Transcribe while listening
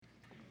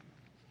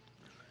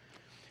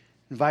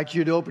Invite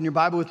you to open your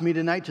Bible with me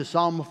tonight to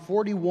Psalm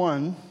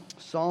 41.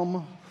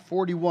 Psalm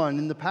 41.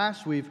 In the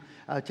past, we've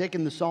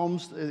taken the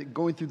Psalms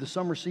going through the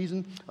summer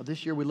season.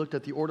 This year, we looked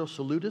at the Ordo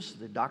Salutis,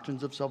 the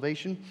doctrines of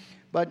salvation.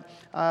 But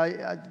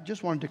I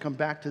just wanted to come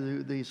back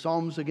to the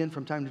Psalms again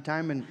from time to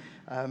time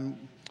and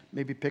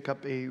maybe pick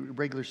up a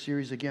regular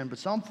series again. But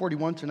Psalm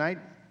 41 tonight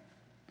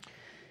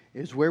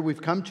is where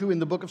we've come to in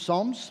the book of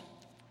Psalms.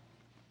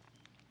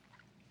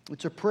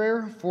 It's a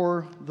prayer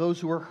for those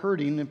who are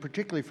hurting, and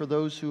particularly for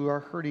those who are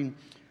hurting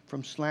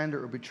from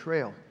slander or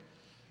betrayal.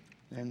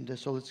 And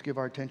so let's give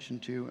our attention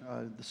to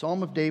the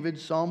Psalm of David,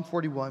 Psalm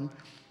 41.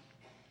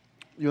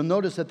 You'll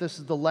notice that this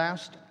is the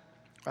last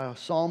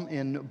psalm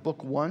in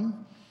Book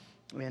 1.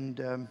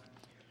 And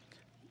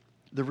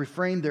the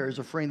refrain there is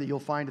a refrain that you'll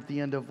find at the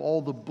end of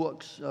all the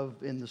books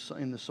in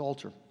the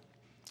Psalter.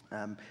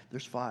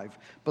 There's 5.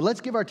 But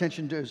let's give our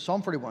attention to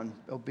Psalm 41.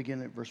 I'll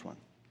begin at verse 1.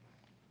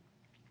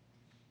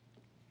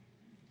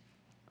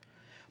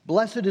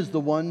 Blessed is the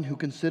one who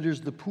considers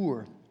the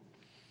poor.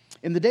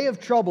 In the day of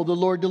trouble, the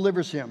Lord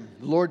delivers him.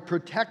 The Lord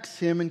protects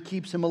him and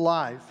keeps him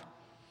alive.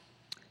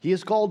 He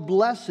is called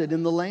blessed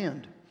in the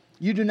land.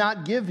 You do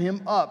not give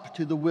him up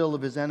to the will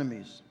of his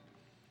enemies.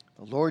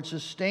 The Lord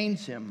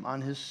sustains him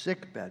on his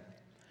sickbed.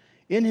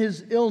 In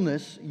his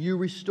illness, you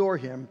restore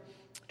him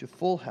to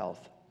full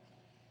health.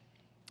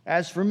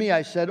 As for me,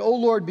 I said, O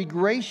Lord, be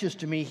gracious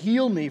to me.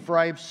 Heal me, for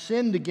I have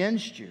sinned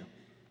against you.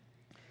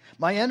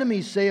 My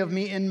enemies say of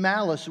me in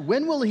malice,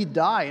 when will he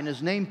die and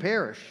his name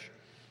perish?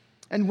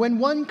 And when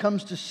one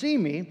comes to see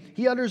me,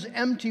 he utters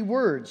empty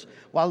words,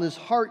 while his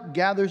heart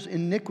gathers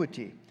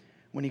iniquity.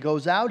 When he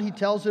goes out, he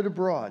tells it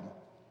abroad.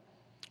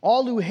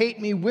 All who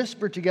hate me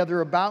whisper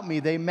together about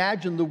me. They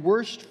imagine the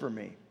worst for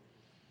me.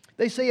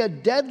 They say a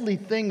deadly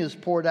thing is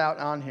poured out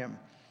on him.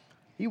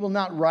 He will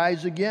not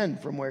rise again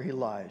from where he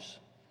lies.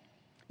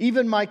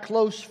 Even my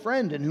close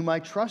friend in whom I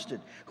trusted,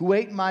 who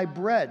ate my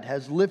bread,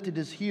 has lifted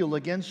his heel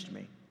against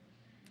me.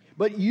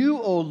 But you,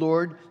 O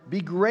Lord,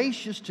 be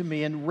gracious to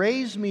me and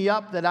raise me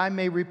up that I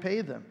may repay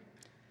them.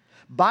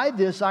 By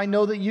this I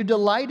know that you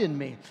delight in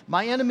me.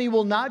 My enemy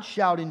will not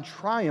shout in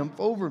triumph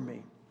over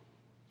me.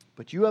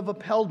 But you have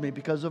upheld me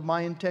because of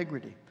my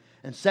integrity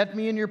and set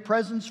me in your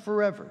presence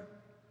forever.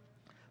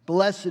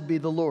 Blessed be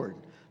the Lord,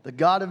 the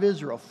God of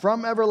Israel,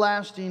 from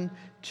everlasting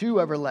to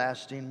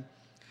everlasting.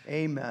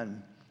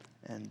 Amen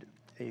and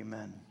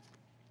amen.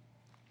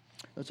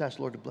 Let's ask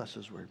the Lord to bless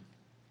his word.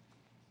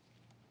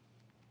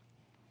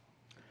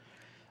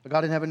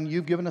 God in heaven,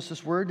 you've given us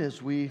this word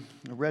as we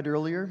read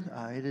earlier.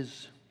 It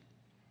is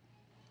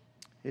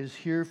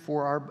here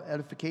for our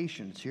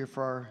edification. It's here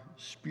for our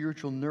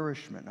spiritual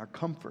nourishment, our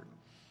comfort.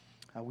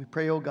 We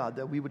pray, oh God,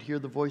 that we would hear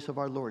the voice of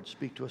our Lord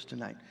speak to us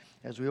tonight.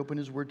 As we open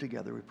his word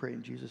together, we pray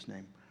in Jesus'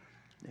 name.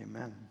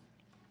 Amen.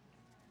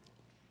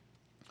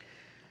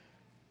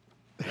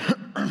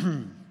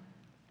 The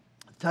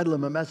title of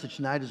my message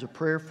tonight is A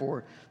Prayer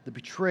for the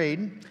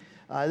Betrayed.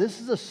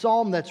 This is a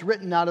psalm that's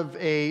written out of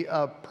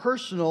a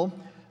personal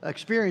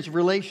experience of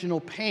relational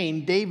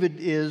pain. David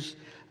is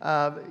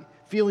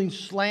feeling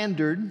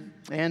slandered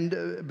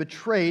and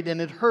betrayed,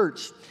 and it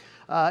hurts.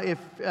 If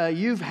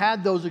you've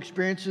had those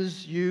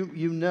experiences,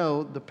 you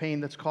know the pain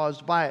that's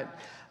caused by it.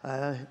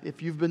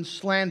 If you've been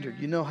slandered,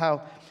 you know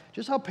how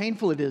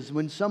painful it is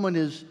when someone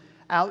is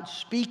out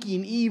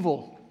speaking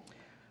evil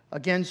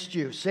against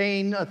you,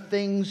 saying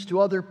things to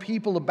other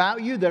people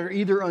about you that are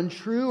either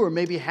untrue or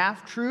maybe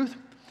half-truth,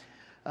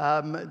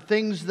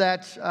 things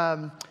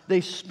that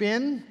they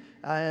spin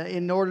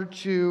in order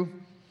to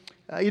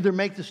either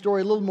make the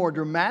story a little more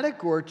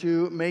dramatic or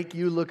to make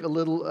you look a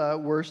little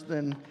worse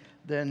than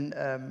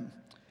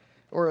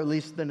or at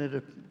least than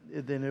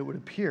it would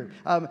appear.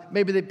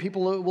 Maybe the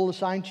people will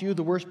assign to you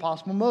the worst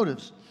possible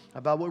motives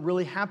about what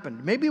really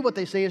happened. Maybe what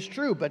they say is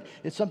true, but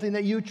it's something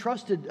that you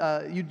trusted.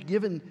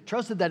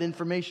 Trusted that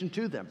information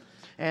to them,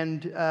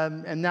 and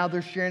now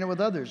they're sharing it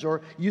with others.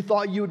 Or you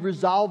thought you would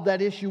resolve that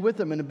issue with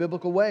them in a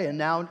biblical way, and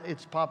now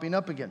it's popping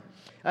up again.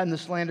 And the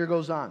slander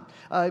goes on.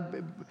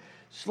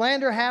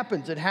 Slander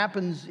happens. It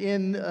happens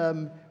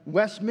in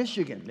West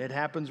Michigan. It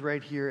happens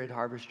right here at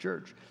Harvest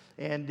Church.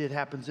 And it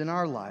happens in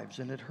our lives,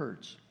 and it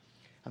hurts.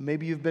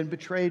 Maybe you've been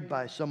betrayed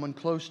by someone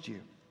close to you.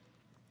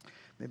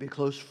 Maybe a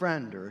close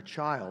friend or a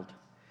child.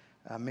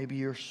 Maybe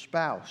your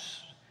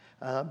spouse.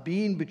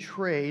 Being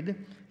betrayed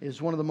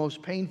is one of the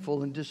most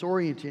painful and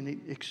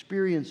disorienting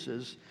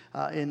experiences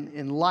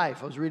in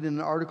life. I was reading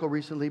an article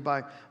recently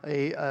by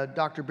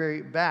Dr.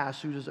 Barry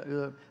Bass, who's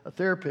a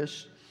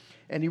therapist,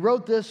 and he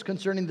wrote this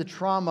concerning the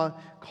trauma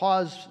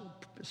caused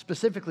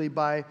specifically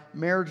by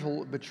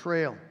marital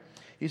betrayal.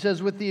 He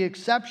says, with the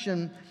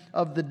exception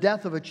of the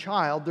death of a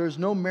child, there is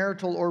no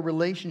marital or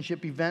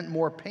relationship event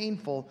more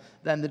painful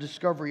than the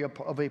discovery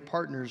of a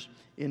partner's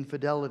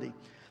infidelity.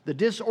 The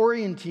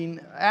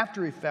disorienting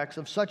after effects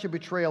of such a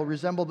betrayal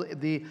resemble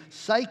the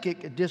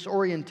psychic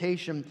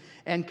disorientation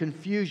and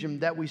confusion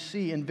that we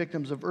see in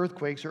victims of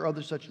earthquakes or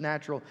other such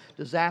natural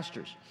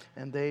disasters.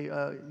 And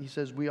he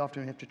says, we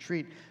often have to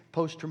treat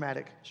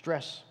post-traumatic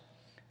stress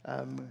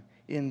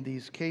in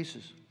these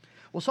cases.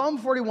 Well, Psalm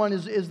 41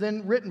 is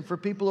then written for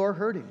people who are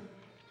hurting.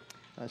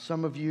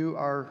 Some of you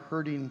are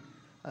hurting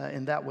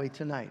in that way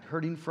tonight,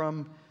 hurting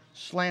from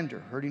slander,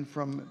 hurting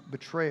from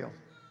betrayal.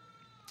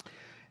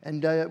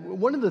 And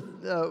one of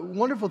the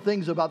wonderful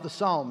things about the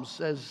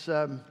Psalms, as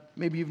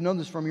maybe you've known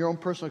this from your own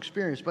personal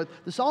experience, but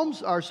the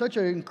Psalms are such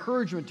an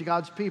encouragement to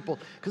God's people.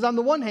 Because on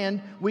the one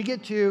hand, we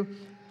get to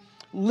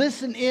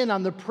listen in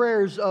on the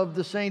prayers of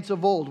the saints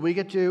of old. We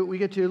get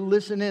to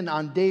listen in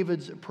on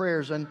David's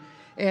prayers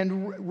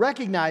and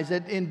recognize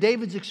that in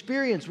David's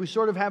experience, we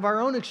sort of have our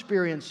own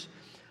experience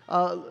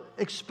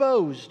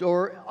exposed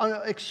or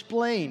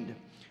explained.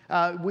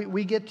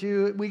 We get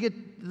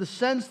the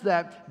sense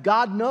that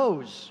God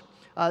knows.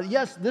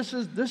 Yes, this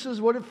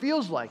is what it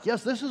feels like.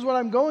 Yes, this is what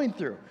I'm going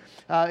through.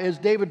 As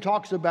David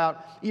talks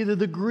about either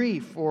the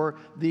grief or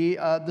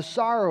the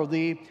sorrow,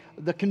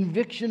 the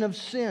conviction of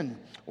sin,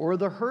 or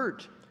the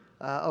hurt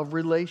of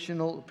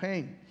relational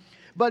pain.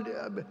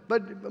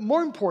 But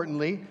more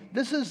importantly,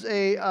 this is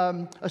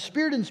a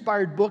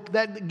Spirit-inspired book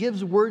that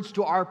gives words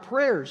to our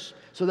prayers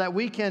so that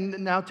we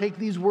can now take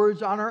these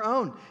words on our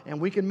own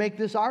and we can make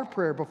this our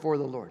prayer before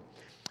the Lord.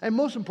 And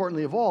most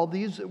importantly of all,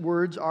 these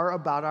words are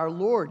about our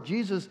Lord.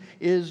 Jesus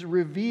is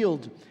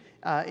revealed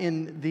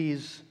in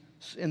these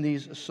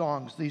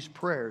songs, these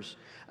prayers.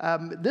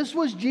 This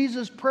was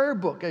Jesus' prayer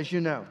book, as you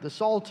know, the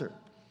Psalter.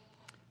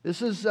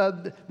 These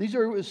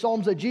are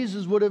psalms that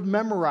Jesus would have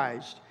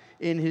memorized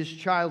in his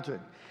childhood.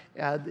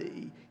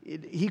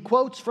 He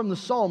quotes from the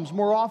Psalms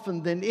more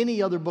often than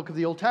any other book of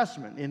the Old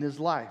Testament in his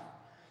life.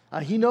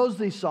 He knows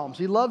these Psalms.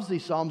 He loves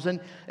these Psalms.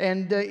 And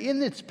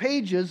in its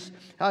pages,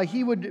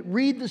 he would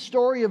read the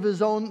story of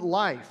his own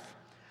life.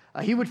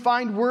 He would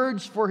find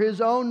words for his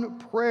own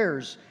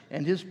prayers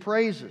and his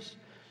praises.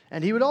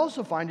 And he would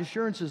also find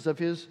assurances of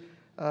his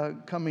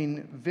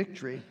coming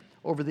victory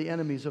over the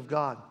enemies of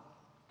God.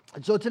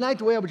 And so tonight,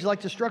 the way I would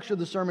like to structure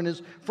the sermon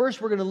is, first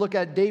we're going to look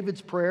at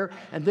David's prayer,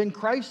 and then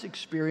Christ's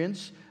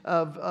experience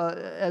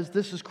as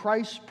this is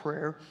Christ's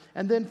prayer,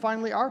 and then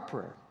finally our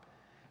prayer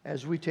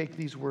as we take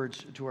these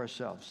words to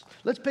ourselves.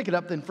 Let's pick it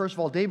up then, first of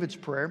all, David's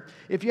prayer.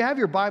 If you have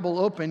your Bible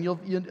open, you'll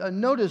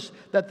notice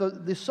that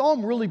the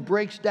psalm really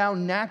breaks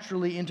down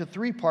naturally into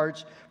three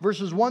parts.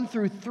 Verses 1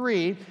 through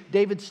 3,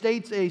 David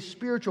states a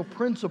spiritual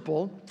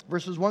principle,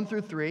 verses 1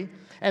 through 3.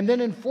 And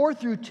then in 4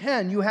 through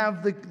 10, you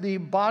have the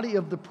body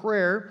of the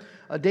prayer,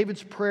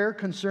 David's prayer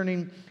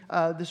concerning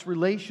this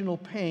relational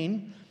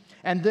pain.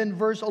 And then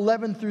verse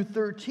 11 through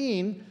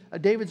 13,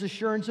 David's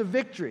assurance of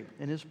victory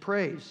and his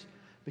praise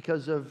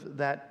because of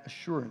that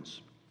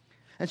assurance.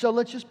 And so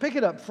let's just pick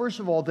it up. First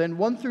of all, then,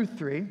 1 through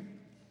 3.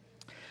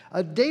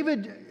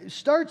 David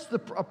starts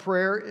a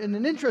prayer in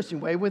an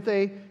interesting way with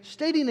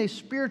stating a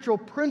spiritual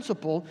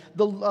principle.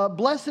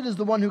 Blessed is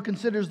the one who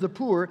considers the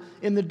poor.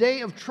 In the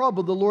day of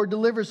trouble, the Lord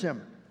delivers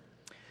him.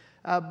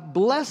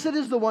 Blessed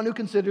is the one who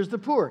considers the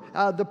poor.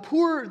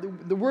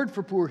 The word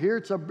for poor here,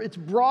 it's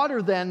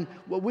broader than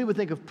what we would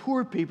think of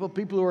poor people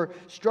who are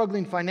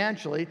struggling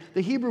financially.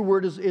 The Hebrew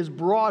word is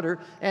broader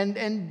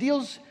and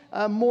deals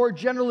more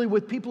generally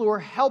with people who are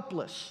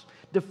helpless,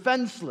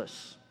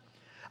 defenseless.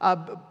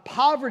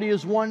 Poverty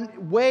is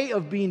one way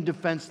of being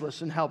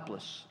defenseless and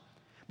helpless.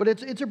 But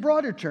it's a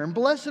broader term.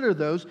 Blessed are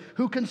those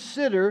who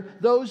consider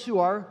those who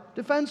are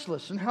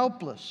defenseless and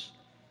helpless.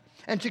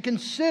 And to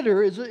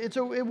consider it's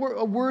a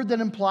word that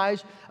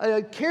implies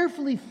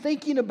carefully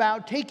thinking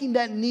about taking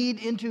that need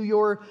into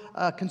your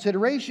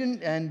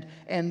consideration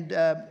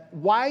and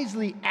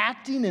wisely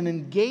acting and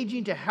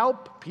engaging to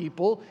help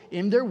people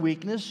in their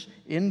weakness,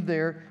 in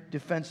their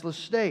defenseless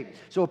state.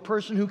 So a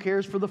person who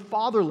cares for the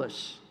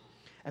fatherless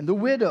and the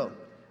widow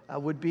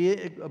would be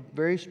a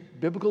very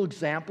biblical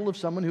example of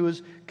someone who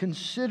is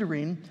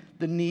considering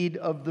the need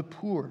of the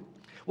poor.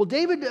 Well,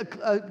 David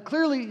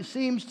clearly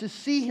seems to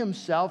see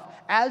himself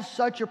as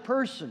such a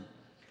person.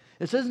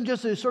 This isn't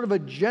just a sort of a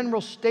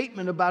general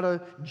statement about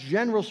a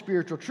general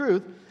spiritual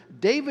truth.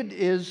 David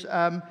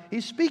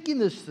he's speaking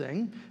this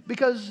thing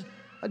because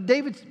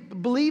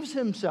David believes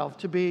himself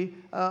to be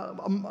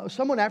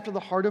someone after the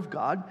heart of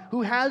God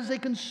who has a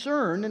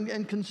concern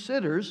and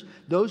considers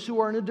those who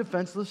are in a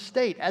defenseless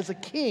state. As a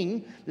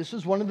king, this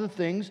is one of the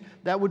things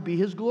that would be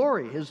his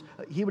glory.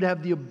 He would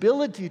have the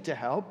ability to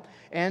help,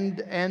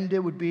 and it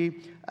would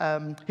be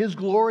his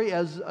glory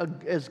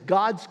as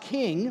God's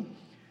king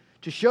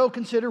to show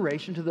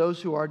consideration to those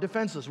who are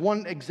defenseless.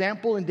 One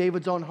example in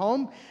David's own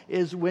home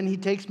is when he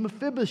takes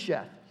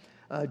Mephibosheth,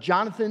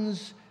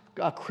 Jonathan's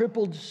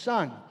crippled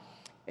son.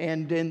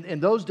 And in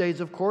those days,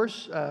 of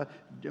course,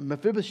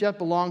 Mephibosheth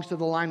belongs to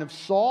the line of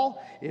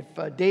Saul. If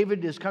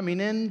David is coming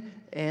in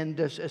and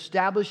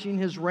establishing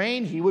his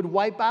reign, he would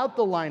wipe out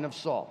the line of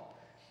Saul.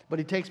 But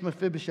he takes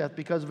Mephibosheth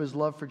because of his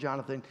love for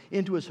Jonathan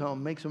into his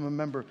home, makes him a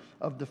member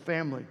of the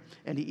family,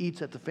 and he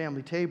eats at the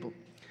family table.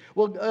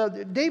 Well,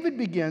 David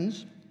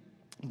begins,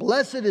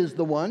 blessed is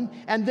the one,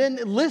 and then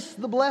lists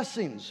the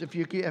blessings. If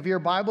you have your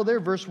Bible there,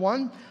 verse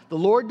 1, the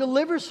Lord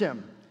delivers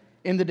him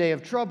in the day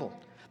of trouble.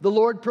 The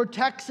Lord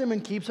protects him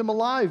and keeps him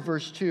alive,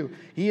 verse 2.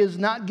 He is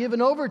not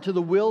given over to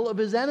the will of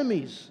his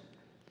enemies.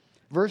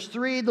 Verse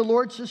 3, the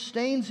Lord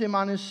sustains him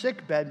on his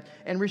sickbed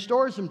and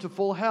restores him to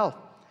full health.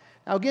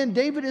 Now again,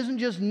 David isn't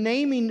just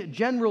naming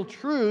general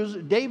truths.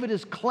 David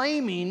is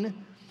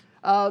claiming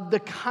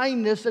the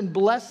kindness and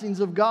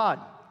blessings of God.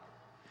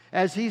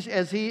 As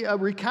he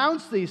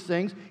recounts these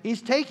things,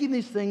 he's taking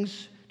these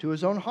things to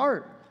his own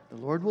heart. The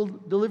Lord will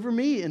deliver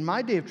me in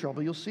my day of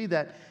trouble. You'll see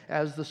that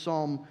as the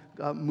psalm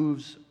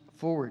moves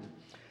forward.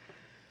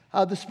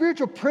 The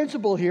spiritual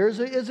principle here is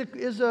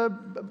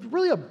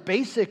really a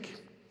basic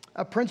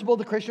principle of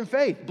the Christian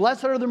faith.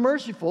 Blessed are the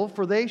merciful,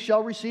 for they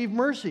shall receive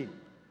mercy.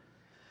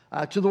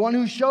 To the one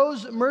who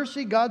shows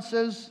mercy, God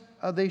says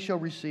they shall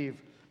receive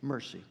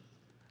mercy.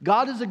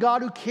 God is a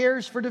God who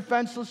cares for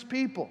defenseless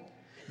people.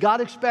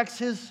 God expects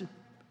his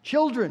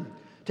children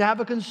to have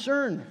a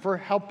concern for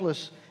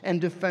helpless and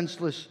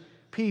defenseless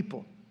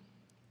people.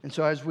 And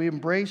so as we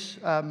embrace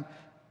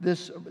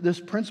this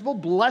principle,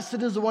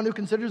 blessed is the one who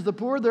considers the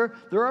poor, there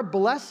are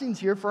blessings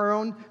here for our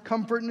own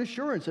comfort and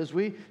assurance. As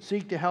we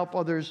seek to help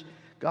others,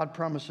 God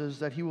promises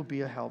that he will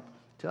be a help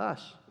to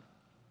us.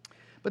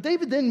 But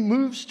David then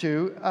moves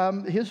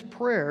to his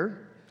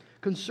prayer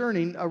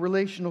concerning a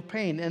relational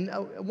pain. And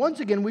once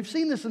again, we've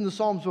seen this in the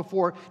Psalms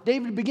before.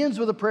 David begins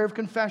with a prayer of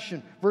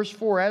confession. Verse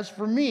 4, as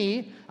for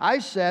me, I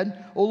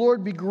said, O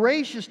Lord, be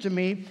gracious to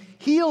me,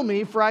 heal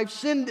me, for I've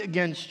sinned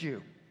against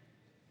you.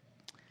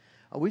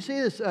 We see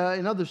this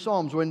in other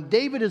Psalms. When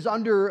David is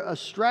under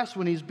stress,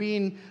 when he's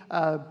being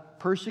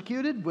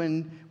persecuted,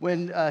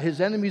 when his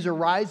enemies are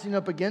rising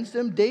up against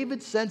him,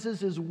 David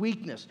senses his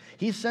weakness.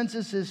 He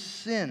senses his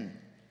sin.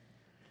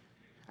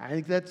 I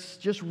think that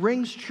just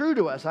rings true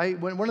to us.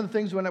 One of the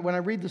things when I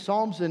read the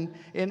Psalms,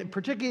 and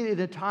particularly in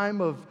a time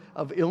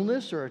of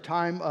illness or a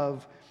time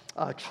of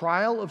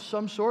trial of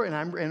some sort,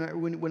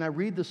 when I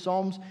read the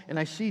Psalms and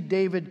I see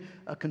David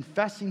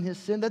confessing his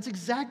sin, that's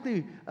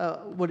exactly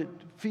what it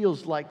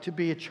feels like to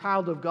be a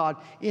child of God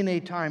in a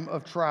time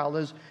of trial.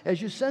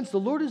 As you sense, the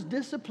Lord is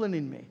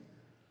disciplining me.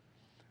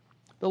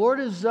 The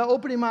Lord is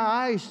opening my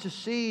eyes to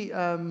see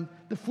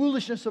the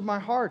foolishness of my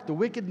heart, the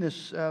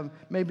wickedness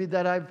maybe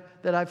that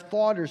I've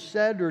thought or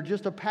said, or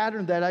just a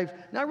pattern that I've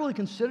not really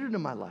considered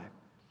in my life.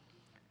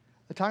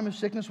 The time of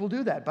sickness will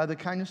do that by the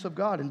kindness of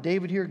God. And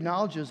David here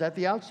acknowledges at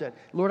the outset,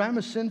 Lord, I'm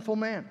a sinful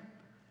man.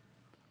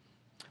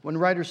 One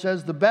writer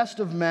says, the best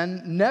of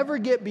men never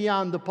get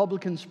beyond the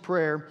publican's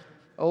prayer,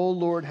 O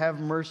Lord, have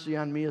mercy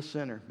on me, a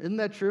sinner. Isn't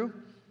that true?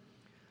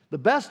 The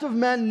best of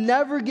men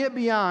never get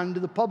beyond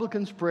the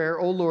publican's prayer,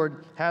 O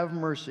Lord, have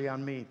mercy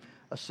on me,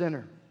 a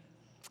sinner.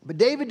 But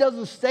David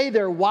doesn't stay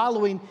there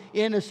wallowing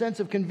in a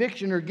sense of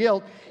conviction or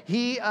guilt.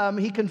 He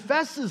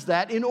confesses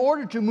that in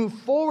order to move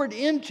forward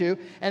into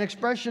an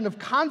expression of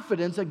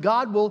confidence that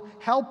God will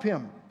help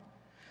him.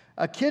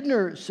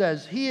 Kidner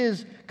says he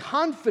is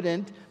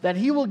confident that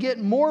he will get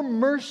more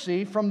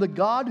mercy from the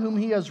God whom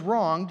he has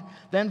wronged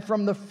than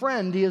from the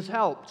friend he has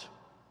helped.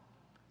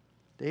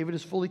 David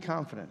is fully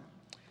confident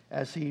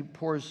as he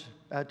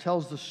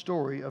tells the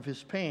story of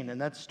his pain, and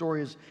that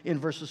story is in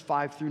verses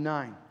 5 through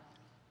 9.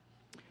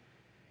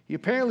 He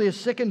apparently is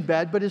sick in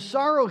bed, but his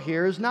sorrow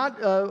here is not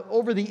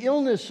over the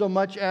illness so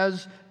much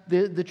as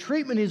the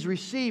treatment he's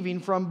receiving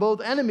from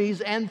both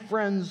enemies and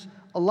friends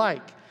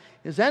alike.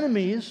 His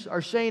enemies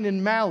are saying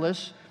in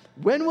malice,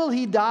 when will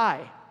he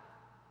die?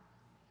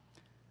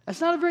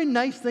 That's not a very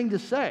nice thing to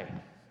say.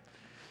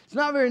 It's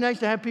not very nice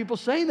to have people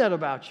saying that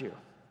about you.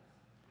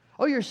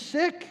 Oh, you're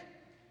sick?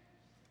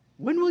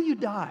 When will you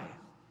die?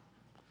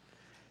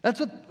 That's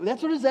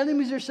what his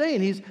enemies are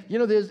saying.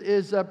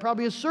 There's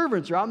probably his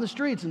servants are out in the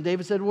streets, and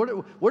David said, what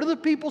are the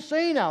people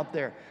saying out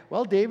there?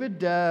 Well, David,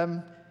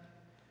 they're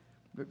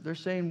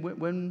saying,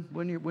 when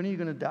are you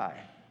going to die?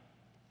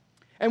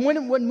 And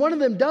when one of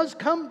them does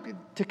come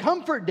to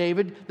comfort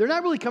David, they're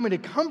not really coming to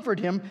comfort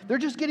him. They're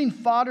just getting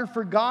fodder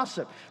for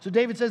gossip. So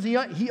David says he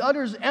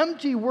utters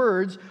empty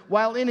words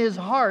while in his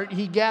heart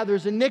he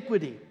gathers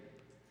iniquity.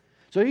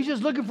 So he's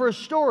just looking for a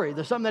story.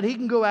 There's something that he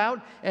can go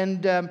out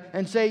and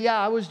say, yeah,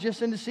 I was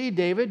just in to see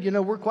David.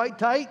 We're quite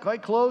tight,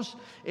 quite close.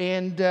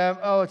 And,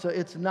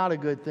 it's not a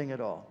good thing at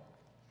all.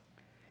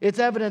 It's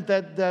evident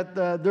that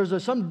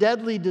there's some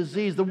deadly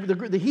disease.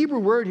 The Hebrew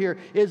word here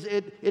is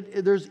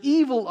there's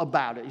evil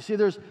about it. You see,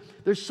 there's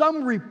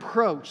some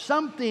reproach,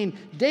 something.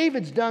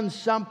 David's done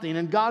something,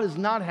 and God is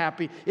not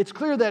happy. It's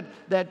clear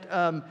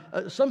that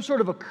some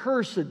sort of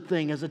accursed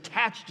thing has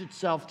attached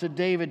itself to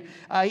David.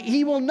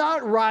 He will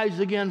not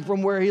rise again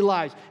from where he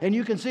lies. And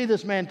you can see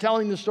this man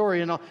telling the story,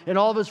 and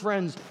all of his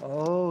friends,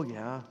 oh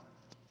yeah,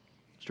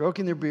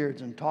 stroking their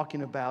beards and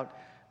talking about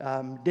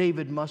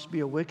David must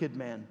be a wicked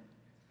man.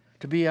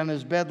 To be on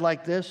his bed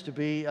like this, to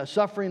be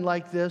suffering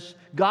like this.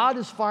 God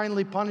is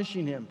finally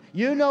punishing him.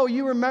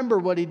 You remember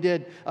what he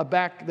did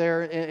back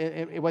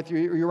there with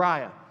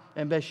Uriah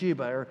and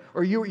Bathsheba,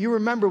 or you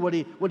remember what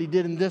he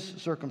did in this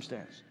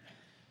circumstance.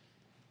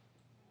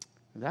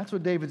 And that's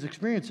what David's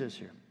experience is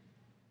here.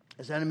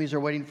 His enemies are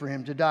waiting for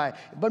him to die.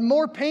 But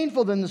more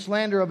painful than the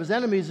slander of his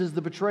enemies is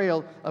the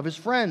betrayal of his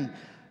friend.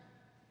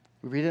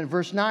 We read it in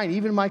verse 9.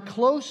 Even my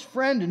close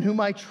friend in whom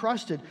I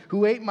trusted,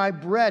 who ate my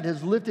bread,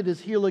 has lifted his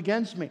heel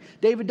against me.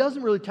 David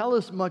doesn't really tell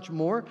us much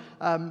more.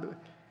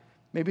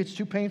 Maybe it's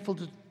too painful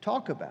to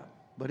talk about,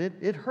 but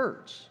it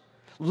hurts.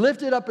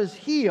 Lifted up his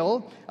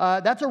heel,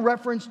 that's a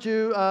reference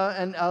to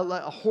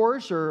a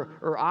horse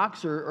or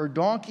ox or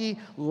donkey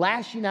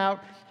lashing out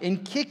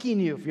and kicking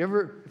you.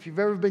 If you've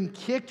ever been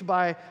kicked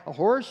by a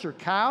horse or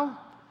cow,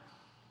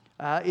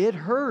 it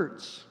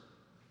hurts.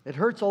 It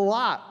hurts a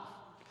lot.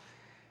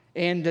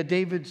 And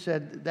David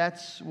said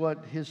that's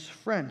what his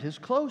friend, his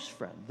close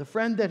friend, the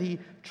friend that he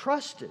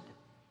trusted,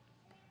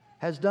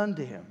 has done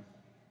to him.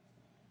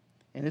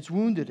 And it's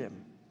wounded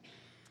him.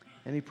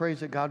 And he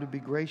prays that God would be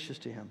gracious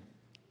to him.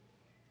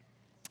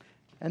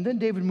 And then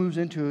David moves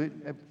into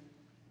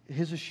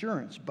his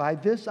assurance. By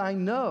this I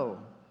know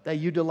that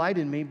you delight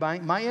in me.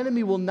 My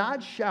enemy will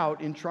not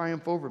shout in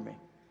triumph over me.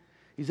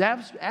 He's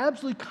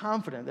absolutely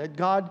confident that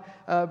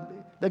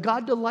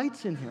God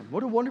delights in him.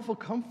 What a wonderful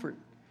comfort.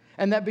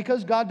 And that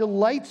because God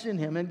delights in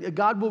him, and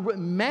God will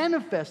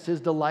manifest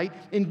his delight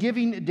in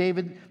giving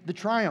David the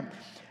triumph.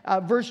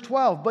 Verse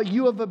 12, but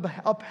you have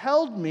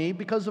upheld me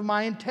because of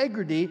my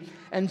integrity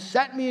and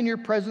set me in your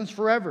presence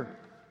forever.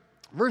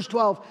 Verse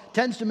 12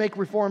 tends to make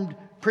Reformed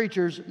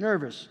preachers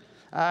nervous.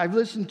 I've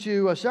listened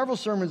to several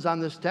sermons on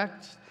this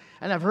text,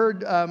 and I've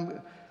heard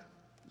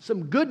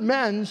some good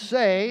men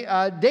say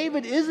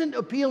David isn't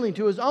appealing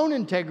to his own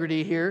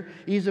integrity here.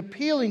 He's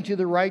appealing to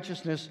the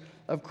righteousness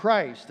of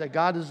Christ, that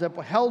God has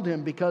upheld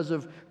him because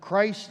of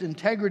Christ's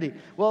integrity.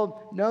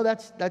 Well, no,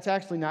 that's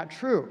actually not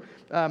true.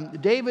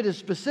 David is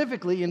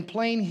specifically, in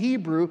plain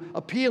Hebrew,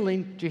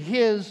 appealing to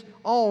his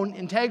own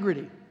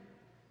integrity.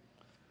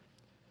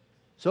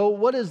 So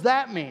what does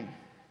that mean?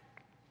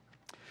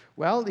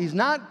 Well, he's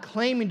not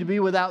claiming to be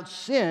without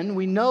sin.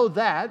 We know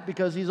that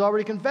because he's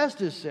already confessed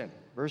his sin.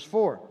 Verse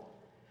 4.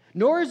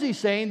 Nor is he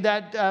saying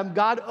that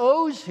God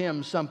owes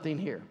him something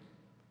here.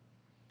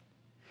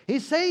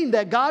 He's saying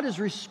that God has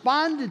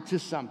responded to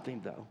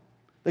something, though.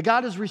 That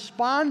God has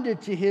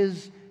responded to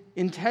his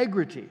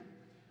integrity.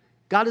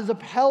 God has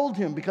upheld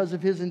him because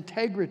of his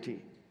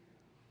integrity.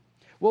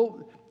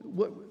 Well,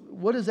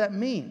 what does that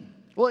mean?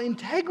 Well,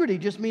 integrity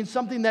just means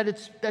something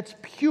that's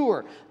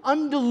pure,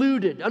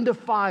 undiluted,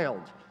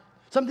 undefiled.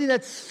 Something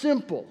that's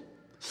simple,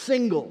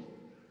 single.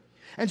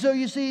 And so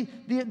you see,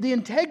 the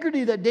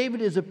integrity that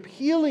David is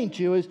appealing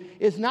to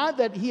is not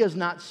that he has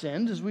not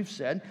sinned, as we've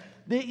said.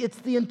 It's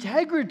the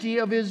integrity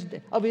of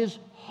his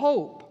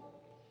hope,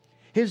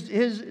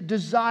 his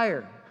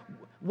desire.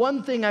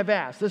 One thing I've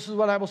asked, this is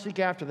what I will seek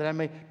after, that I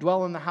may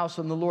dwell in the house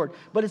of the Lord.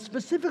 But it's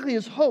specifically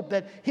his hope,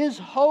 that his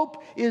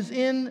hope is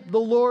in the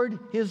Lord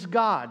his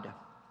God.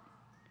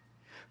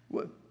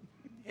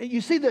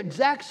 You see the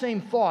exact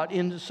same thought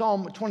in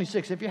Psalm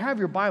 26. If you have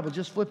your Bible,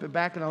 just flip it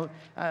back and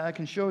I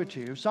can show it to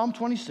you. Psalm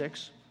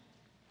 26,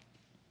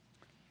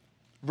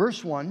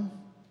 verse 1.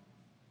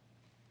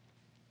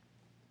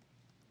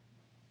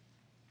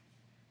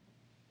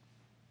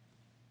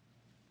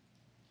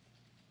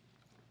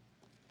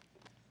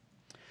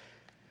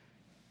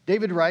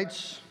 David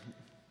writes,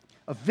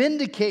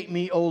 "Vindicate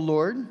me, O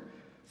Lord,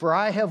 for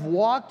I have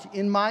walked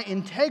in my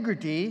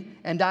integrity,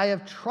 and I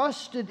have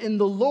trusted in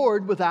the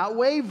Lord without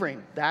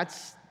wavering."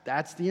 That's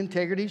the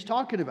integrity he's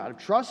talking about. I've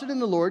trusted in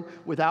the Lord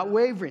without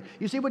wavering.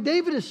 You see, what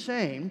David is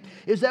saying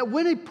is that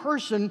when a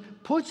person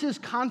puts his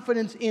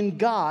confidence in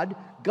God,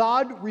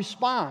 God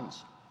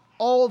responds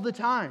all the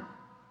time.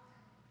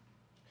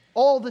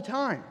 All the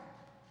time.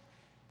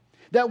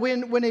 That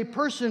when a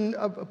person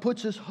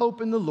puts his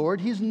hope in the Lord,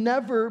 he's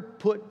never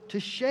put to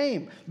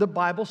shame. The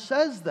Bible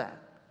says that.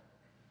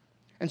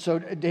 And so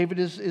David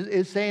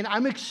is saying,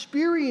 I'm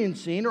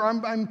experiencing, or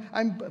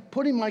I'm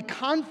putting my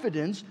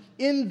confidence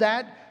in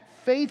that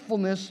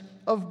faithfulness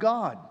of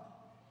God.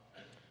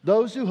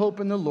 Those who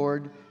hope in the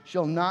Lord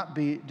shall not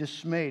be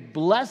dismayed.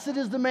 Blessed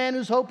is the man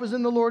whose hope is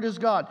in the Lord his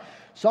God.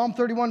 Psalm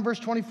 31, verse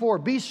 24,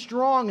 be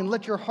strong and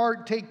let your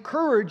heart take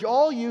courage,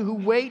 all you who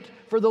wait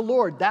for the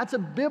Lord. That's a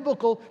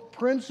biblical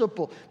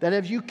principle, that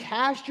as you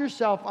cast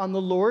yourself on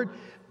the Lord,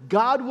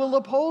 God will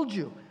uphold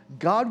you.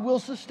 God will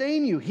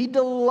sustain you. He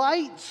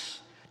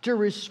delights to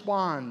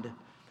respond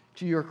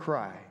to your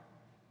cry.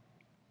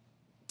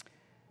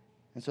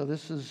 And so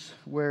this is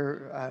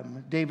where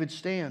David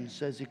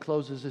stands as he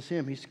closes his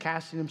hymn. He's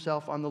casting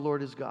himself on the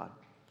Lord his God.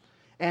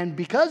 And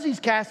because he's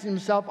casting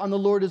himself on the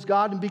Lord his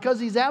God, and because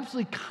he's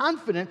absolutely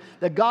confident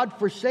that God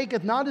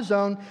forsaketh not his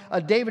own,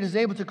 David is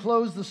able to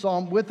close the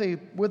psalm with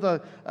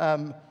a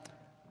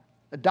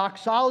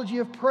doxology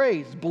of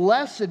praise.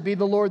 Blessed be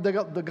the Lord,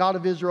 the God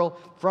of Israel,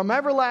 from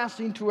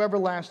everlasting to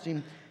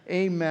everlasting.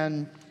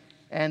 Amen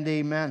and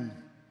amen.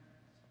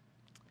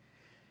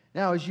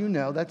 Now, as you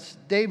know, that's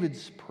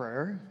David's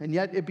prayer, and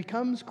yet it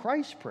becomes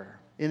Christ's prayer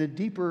in a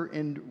deeper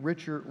and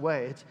richer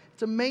way.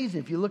 It's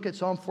amazing if you look at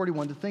Psalm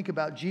 41 to think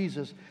about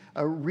Jesus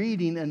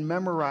reading and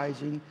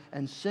memorizing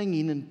and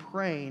singing and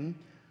praying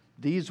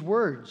these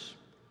words,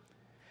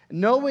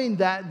 knowing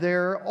that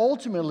they're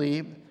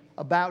ultimately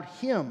about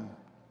him,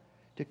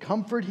 to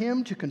comfort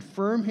him, to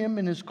confirm him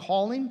in his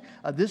calling.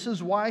 This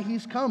is why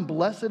he's come.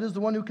 Blessed is the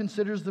one who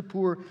considers the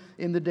poor.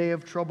 In the day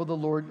of trouble, the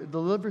Lord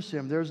delivers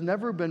him. There's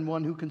never been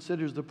one who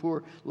considers the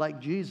poor like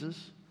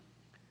Jesus.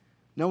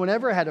 No one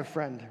ever had a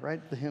friend,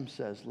 right? The hymn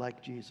says,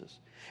 like Jesus.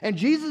 And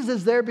Jesus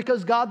is there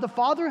because God the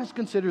Father has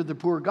considered the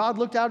poor. God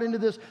looked out into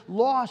this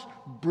lost,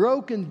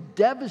 broken,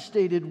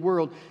 devastated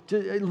world,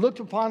 looked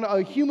upon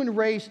a human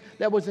race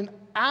that was in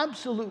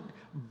absolute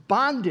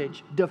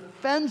bondage,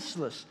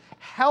 defenseless,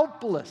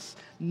 helpless,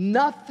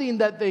 nothing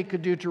that they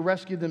could do to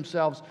rescue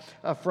themselves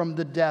from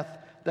the death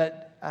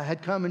that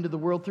had come into the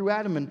world through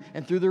Adam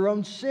and through their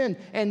own sin.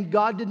 And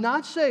God did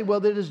not say, well,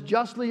 that is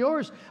justly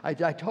yours. I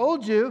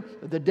told you,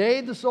 the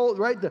day the soul,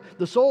 right,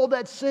 the soul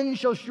that sins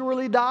shall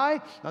surely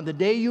die. On the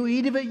day you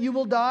eat of it, you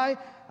will die.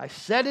 I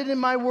said it in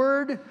my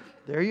word.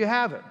 There you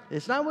have it.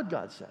 It's not what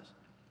God says.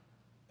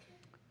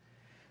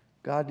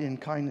 God, in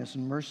kindness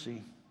and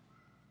mercy,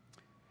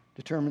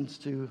 determines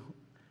to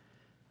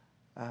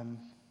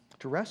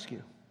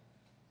rescue,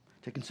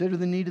 to consider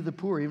the need of the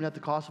poor, even at the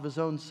cost of his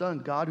own Son.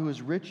 God, who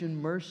is rich in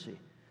mercy,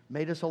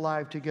 made us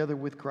alive together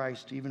with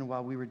Christ, even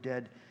while we were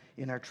dead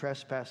in our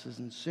trespasses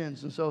and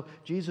sins. And so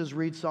Jesus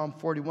reads Psalm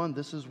 41.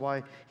 This is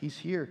why he's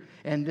here.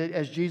 And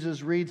as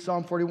Jesus reads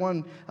Psalm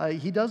 41,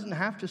 he doesn't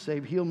have to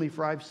say, heal me,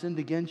 for I've sinned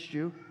against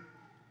you.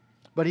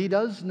 But he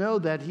does know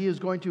that he is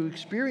going to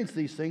experience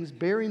these things,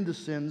 bearing the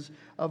sins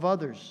of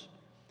others.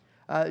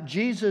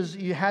 Jesus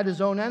had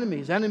his own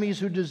enemies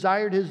who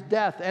desired his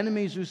death,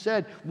 enemies who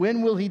said,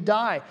 when will he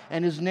die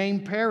and his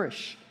name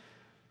perish?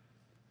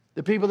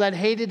 The people that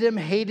hated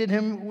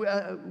him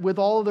with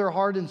all their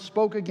heart and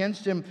spoke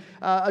against him.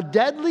 A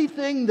deadly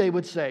thing, they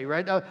would say,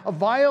 right? A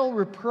vile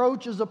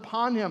reproach is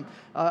upon him.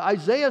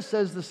 Isaiah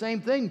says the same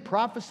thing,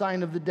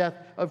 prophesying of the death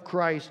of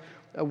Christ.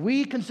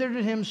 We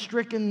considered him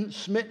stricken,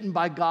 smitten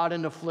by God,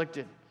 and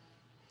afflicted.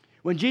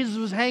 When Jesus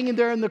was hanging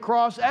there on the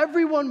cross,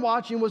 everyone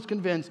watching was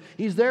convinced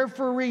he's there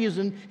for a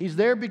reason. He's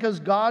there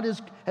because God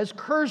has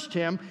cursed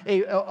him.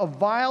 A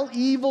vile,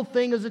 evil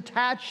thing is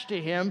attached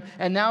to him,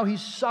 and now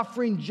he's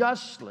suffering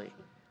justly.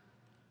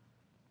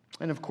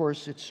 And of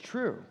course, it's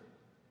true.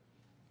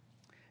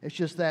 It's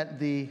just that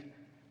the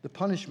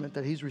punishment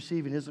that he's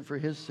receiving isn't for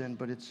his sin,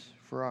 but it's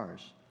for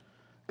ours.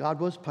 God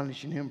was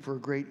punishing him for a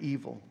great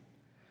evil,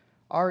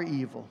 our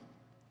evil.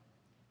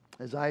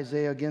 As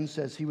Isaiah again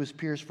says, he was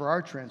pierced for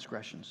our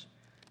transgressions.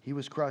 He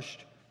was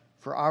crushed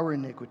for our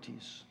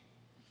iniquities.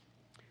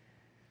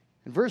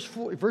 And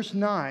verse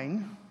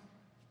 9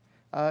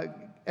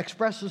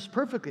 expresses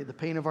perfectly the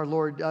pain of our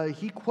Lord.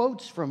 He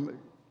quotes from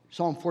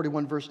Psalm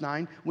 41, verse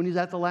 9, when he's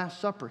at the Last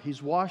Supper.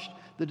 He's washed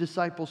the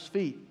disciples'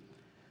 feet.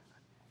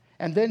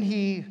 And then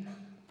he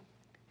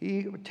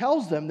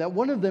tells them that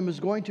one of them is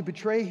going to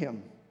betray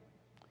him,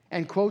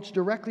 and quotes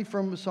directly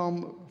from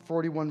Psalm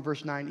 41,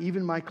 verse 9,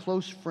 even my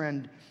close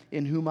friend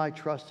in whom I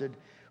trusted,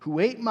 who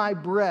ate my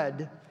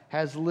bread,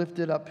 has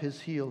lifted up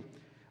his heel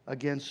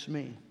against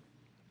me.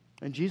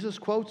 And Jesus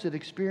quotes it,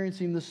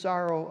 experiencing the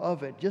sorrow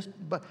of it. Just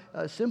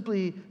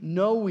simply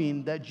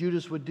knowing that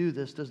Judas would do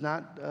this does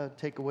not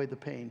take away the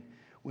pain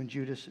when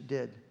Judas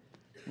did,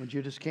 when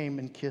Judas came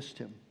and kissed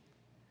him.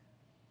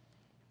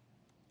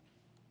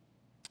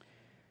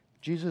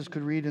 Jesus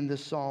could read in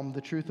this psalm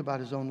the truth about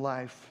his own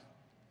life,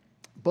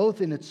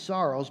 both in its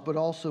sorrows, but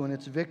also in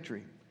its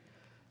victory.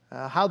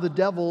 How the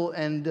devil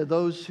and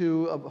those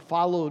who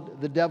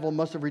followed the devil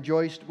must have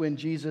rejoiced when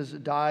Jesus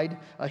died.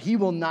 He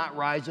will not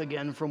rise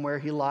again from where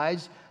he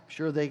lies. I'm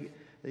sure they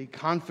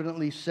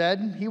confidently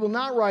said, he will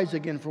not rise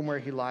again from where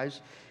he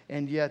lies.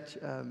 And yet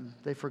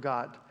they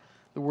forgot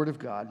the word of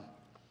God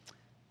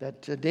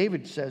that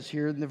David says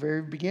here in the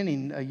very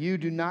beginning, you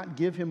do not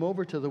give him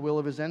over to the will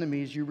of his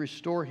enemies, you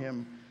restore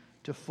him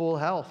to full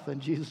health. And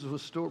Jesus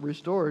was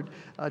restored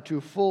to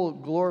full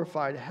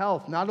glorified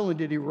health. Not only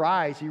did he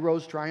rise, he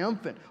rose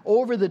triumphant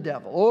over the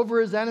devil,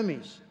 over his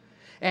enemies.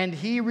 And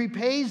he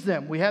repays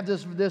them. We have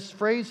this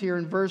phrase here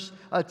in verse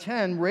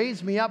 10,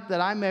 raise me up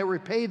that I may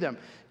repay them.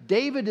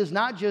 David is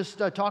not just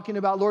talking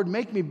about, Lord,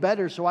 make me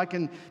better so I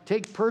can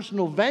take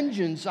personal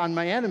vengeance on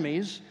my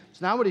enemies.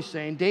 It's not what he's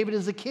saying. David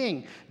is a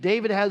king.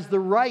 David has the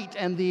right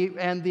and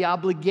the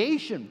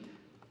obligation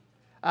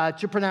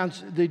to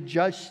pronounce the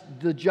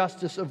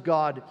justice of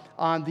God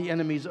on the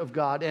enemies of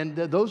God. And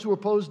those who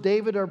oppose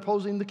David are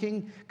opposing the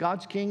king,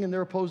 God's king, and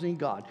they're opposing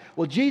God.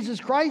 Well, Jesus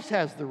Christ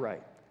has the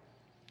right.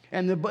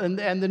 And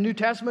the New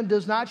Testament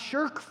does not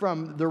shirk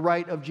from the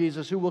right of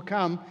Jesus, who will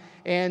come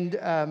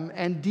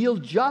and deal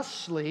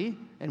justly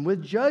and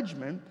with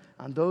judgment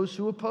on those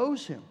who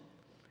oppose him.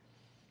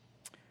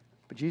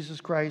 But Jesus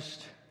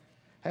Christ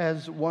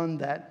has won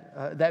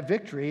that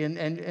victory.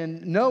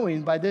 And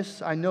knowing by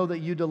this, I know that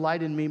you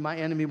delight in me, my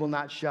enemy will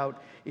not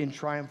shout in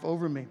triumph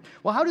over me.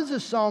 Well, how does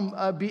this psalm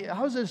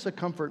how is this a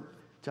comfort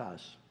to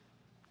us?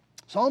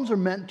 Psalms are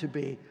meant to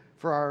be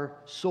for our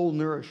soul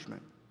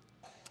nourishment.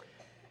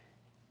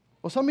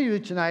 Well, some of you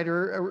tonight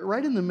are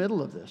right in the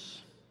middle of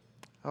this,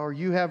 or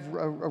you have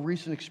a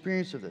recent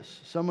experience of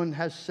this. Someone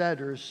has said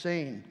or is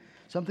saying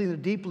something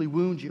that deeply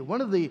wounds you.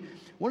 One of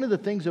the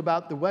things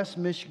about the West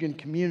Michigan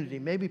community,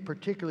 maybe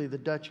particularly the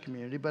Dutch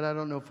community, but I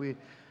don't know if we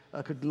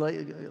could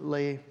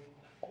lay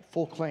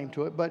full claim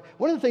to it. But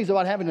one of the things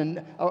about having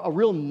a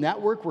real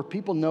network where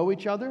people know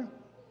each other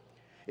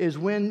is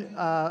when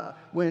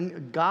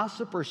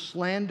gossip or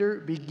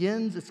slander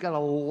begins, it's got a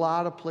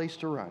lot of place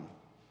to run.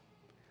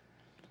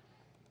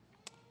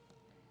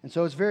 And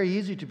so it's very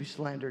easy to be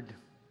slandered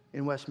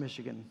in West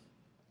Michigan.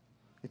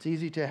 It's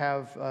easy to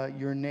have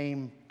your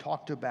name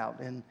talked about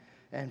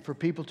and for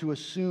people to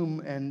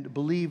assume and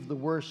believe the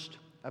worst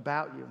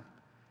about you,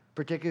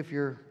 particularly if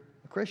you're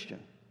a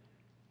Christian.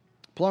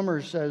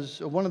 Plummer says,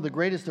 one of the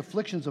greatest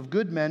afflictions of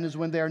good men is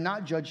when they are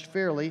not judged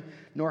fairly,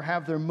 nor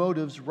have their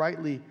motives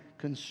rightly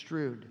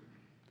construed.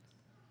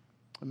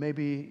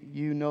 Maybe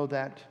you know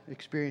that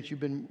experience. You've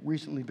been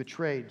recently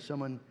betrayed.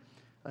 Someone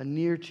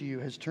near to you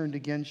has turned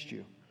against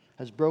you,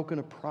 has broken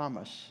a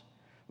promise,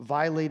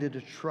 violated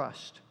a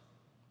trust.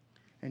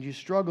 And you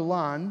struggle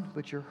on,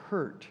 but you're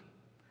hurt.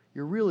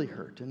 You're really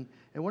hurt. And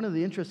one of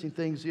the interesting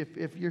things,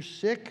 if you're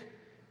sick,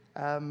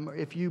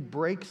 if you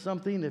break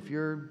something, if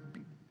you're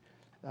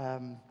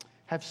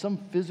have some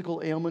physical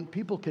ailment,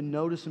 people can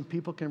notice and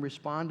people can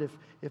respond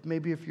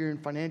if you're in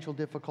financial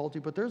difficulty.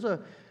 But there's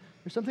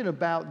something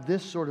about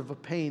this sort of a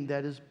pain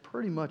that is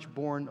pretty much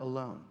borne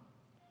alone.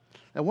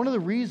 Now, one of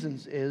the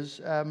reasons is,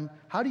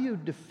 how do you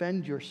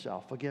defend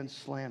yourself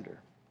against slander?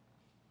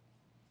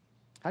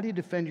 How do you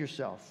defend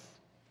yourself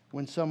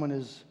when someone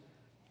is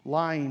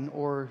lying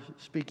or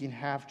speaking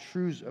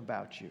half-truths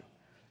about you?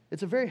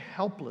 It's a very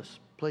helpless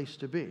place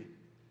to be.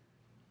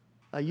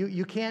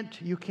 You can't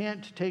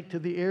take to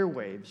the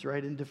airwaves,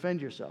 right, and defend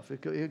yourself.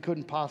 It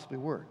couldn't possibly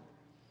work.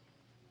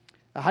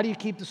 How do you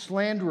keep the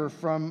slanderer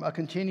from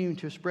continuing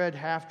to spread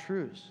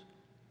half-truths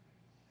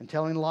and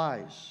telling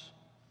lies?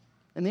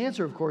 And the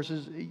answer, of course,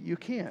 is you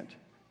can't.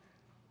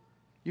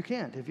 You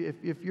can't.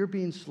 If you're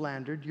being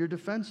slandered, you're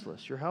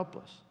defenseless. You're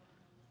helpless.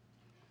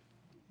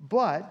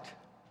 But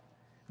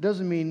it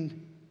doesn't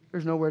mean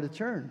there's nowhere to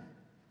turn.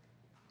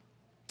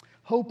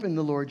 Hope in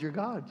the Lord your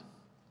God.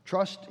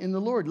 Trust in the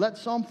Lord. Let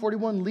Psalm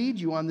 41 lead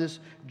you on this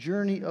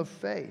journey of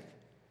faith.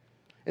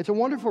 It's a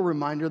wonderful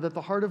reminder that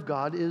the heart of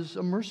God is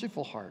a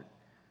merciful heart,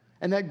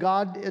 and that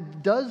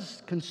God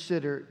does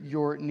consider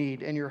your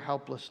need and your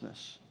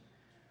helplessness.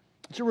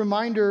 It's a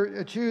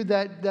reminder, too,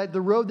 that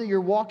the road that you're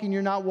walking,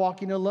 you're not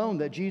walking alone,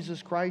 that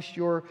Jesus Christ,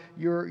 your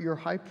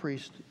high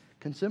priest,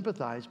 can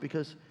sympathize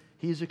because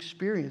he's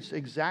experienced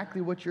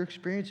exactly what you're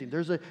experiencing.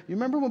 You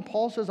remember when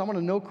Paul says, I want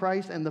to know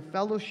Christ and the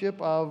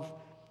fellowship of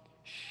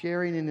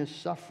sharing in his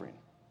suffering.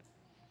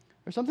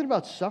 There's something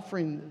about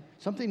suffering,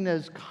 something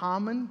as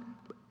common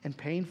and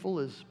painful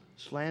as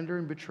slander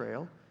and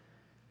betrayal,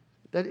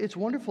 that it's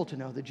wonderful to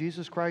know that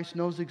Jesus Christ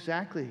knows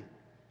exactly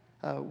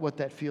what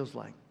that feels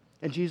like.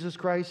 And Jesus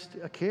Christ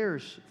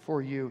cares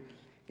for you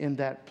in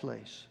that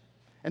place.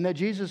 And that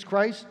Jesus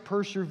Christ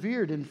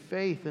persevered in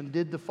faith and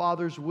did the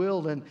Father's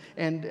will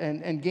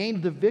and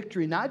gained the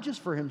victory, not just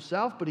for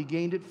himself, but he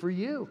gained it for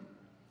you.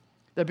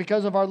 That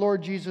because of our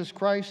Lord Jesus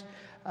Christ,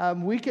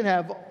 we can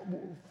have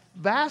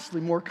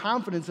vastly more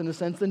confidence in a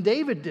sense than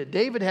David did.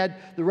 David had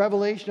the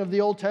revelation of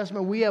the Old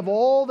Testament. We have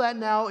all that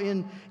now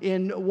in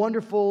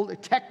wonderful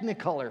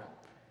technicolor.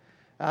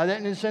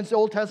 That in a sense, the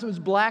Old Testament is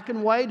black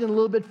and white and a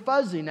little bit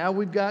fuzzy. Now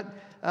we've got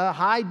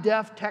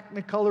high-def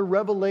technicolor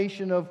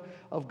revelation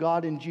of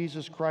God in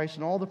Jesus Christ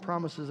and all the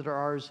promises that are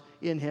ours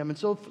in him. And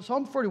so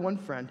Psalm 41,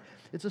 friend,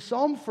 it's a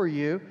psalm for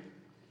you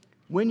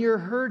when you're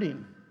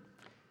hurting,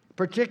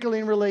 particularly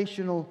in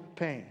relational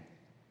pain,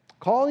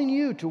 calling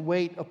you to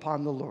wait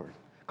upon the Lord,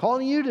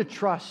 calling you to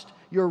trust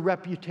your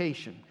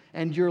reputation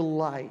and your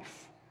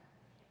life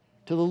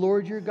to the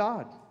Lord your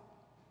God,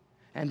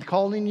 and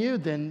calling you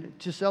then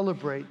to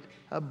celebrate,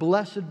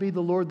 blessed be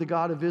the Lord, the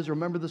God of Israel.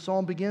 Remember the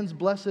psalm begins,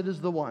 blessed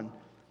is the one.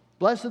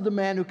 Blessed the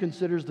man who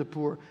considers the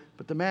poor.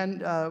 But the man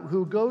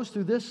who goes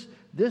through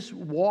this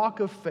walk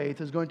of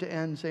faith is going to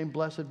end saying,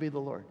 blessed be the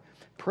Lord.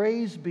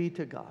 Praise be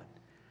to God.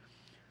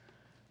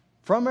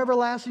 From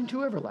everlasting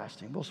to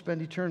everlasting, we'll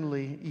spend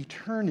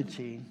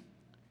eternity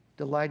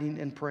delighting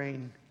and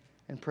praying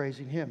and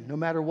praising him. No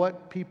matter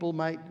what people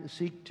might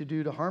seek to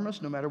do to harm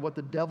us, no matter what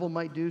the devil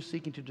might do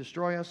seeking to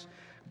destroy us,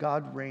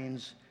 God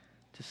reigns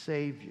to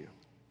save you.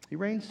 He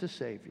reigns to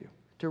save you,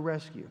 to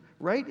rescue.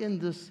 Right in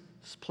this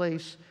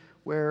place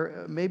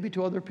where maybe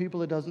to other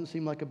people it doesn't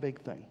seem like a big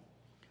thing.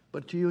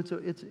 But to you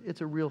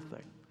it's a real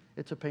thing.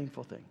 It's a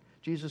painful thing.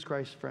 Jesus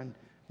Christ, friend,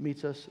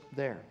 meets us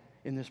there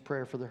in this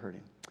prayer for the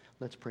hurting.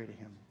 Let's pray to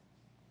him.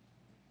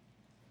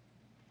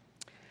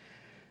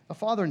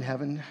 Father in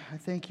heaven, I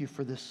thank you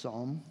for this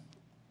psalm.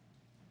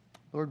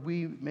 Lord,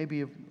 we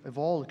maybe have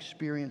all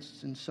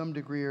experienced in some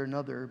degree or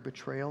another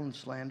betrayal and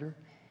slander.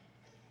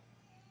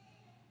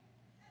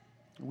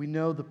 We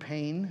know the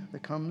pain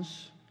that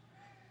comes,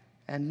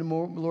 and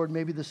Lord,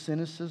 maybe the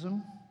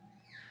cynicism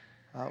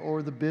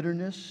or the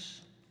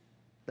bitterness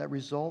that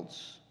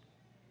results.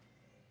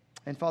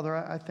 And Father,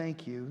 I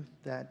thank you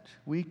that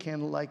we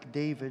can, like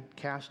David,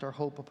 cast our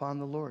hope upon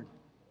the Lord.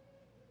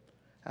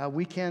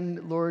 We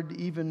can, Lord,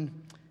 even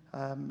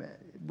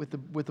with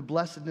the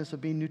blessedness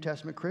of being New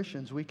Testament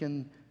Christians, we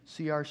can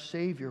see our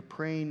Savior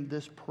praying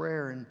this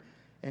prayer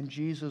and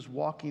Jesus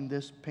walking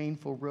this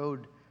painful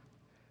road,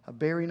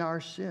 bearing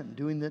our sin,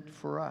 doing that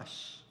for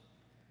us,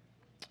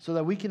 so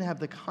that we can have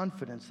the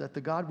confidence that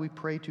the God we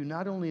pray to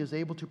not only is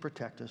able to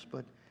protect us,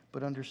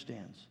 but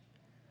understands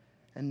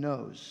and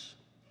knows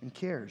and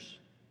cares.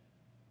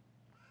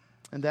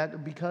 And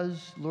that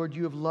because, Lord,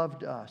 you have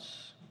loved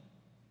us,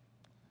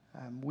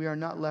 we are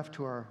not left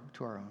to our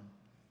own.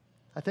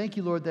 I thank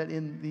you, Lord, that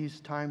in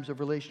these times of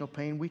relational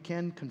pain, we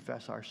can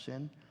confess our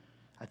sin.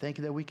 I thank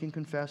you that we can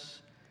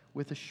confess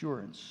with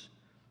assurance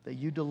that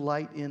you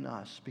delight in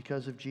us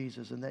because of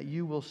Jesus, and that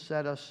you will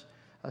set us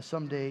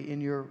someday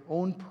in your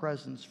own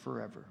presence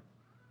forever.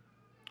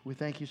 We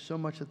thank you so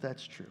much that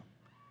that's true.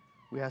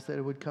 We ask that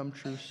it would come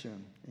true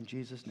soon. In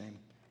Jesus' name,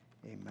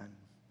 amen.